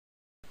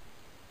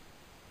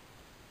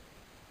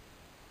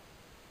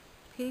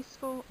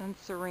Peaceful and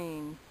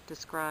serene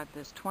describe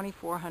this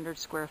 2,400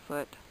 square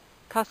foot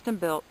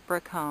custom-built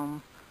brick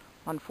home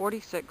on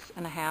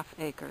 46.5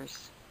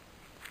 acres.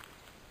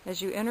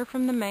 As you enter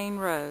from the main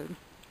road,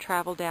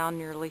 travel down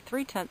nearly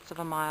 3/10 of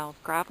a mile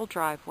of gravel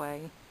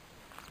driveway,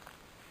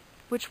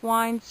 which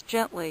winds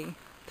gently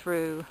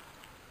through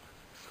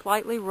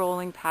slightly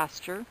rolling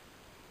pasture.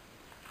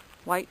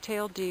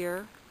 White-tailed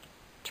deer,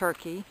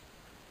 turkey,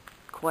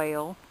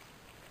 quail,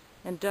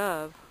 and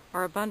dove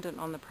are abundant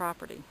on the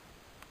property.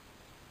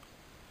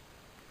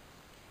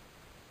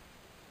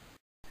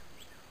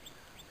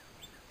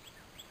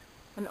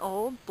 An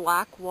old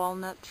black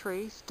walnut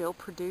tree still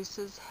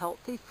produces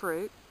healthy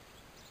fruit.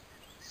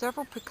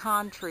 Several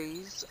pecan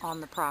trees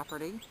on the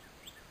property.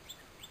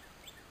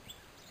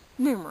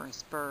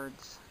 Numerous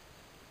birds.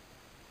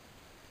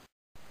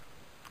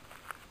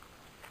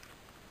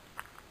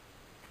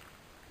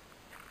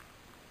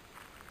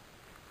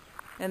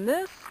 And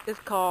this is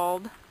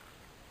called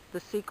the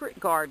Secret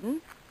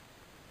Garden.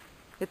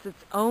 It's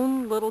its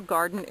own little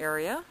garden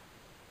area.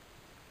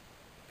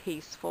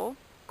 Peaceful,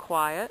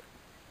 quiet.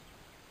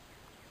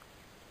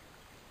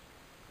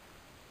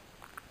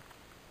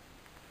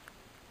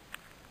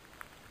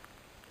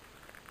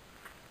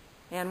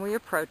 And we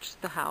approach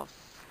the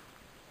house.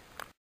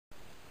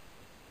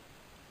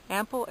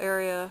 Ample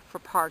area for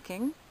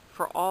parking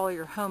for all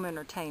your home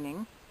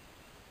entertaining.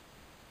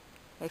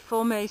 A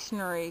full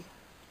masonry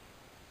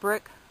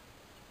brick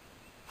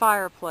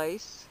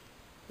fireplace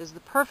is the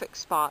perfect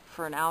spot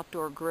for an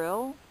outdoor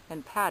grill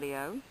and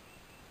patio.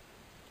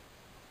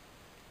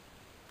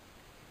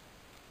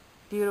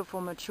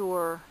 Beautiful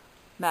mature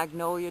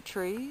magnolia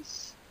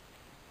trees.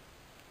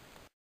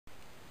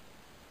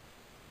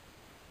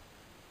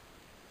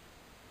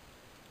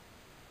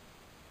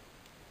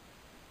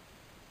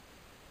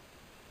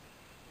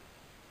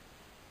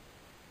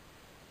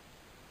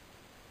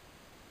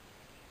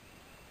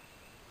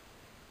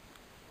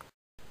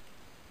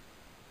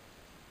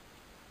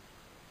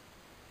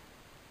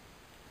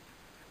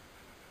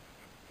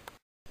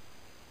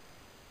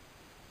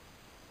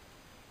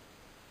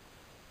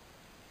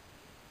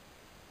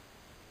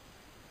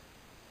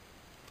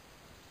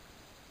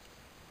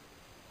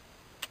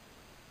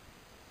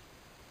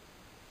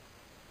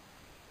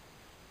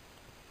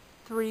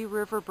 Three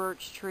river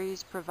birch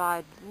trees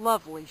provide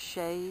lovely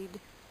shade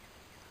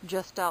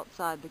just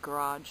outside the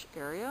garage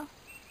area.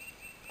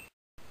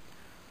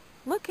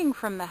 Looking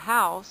from the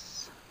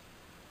house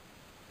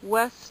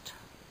west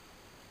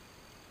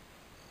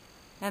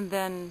and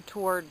then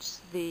towards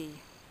the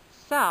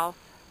south,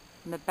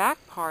 in the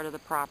back part of the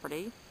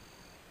property,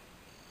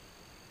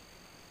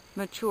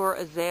 mature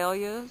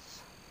azaleas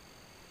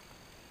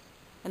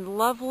and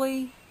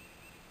lovely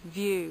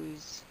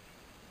views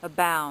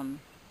abound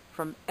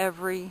from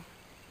every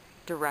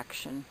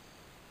direction.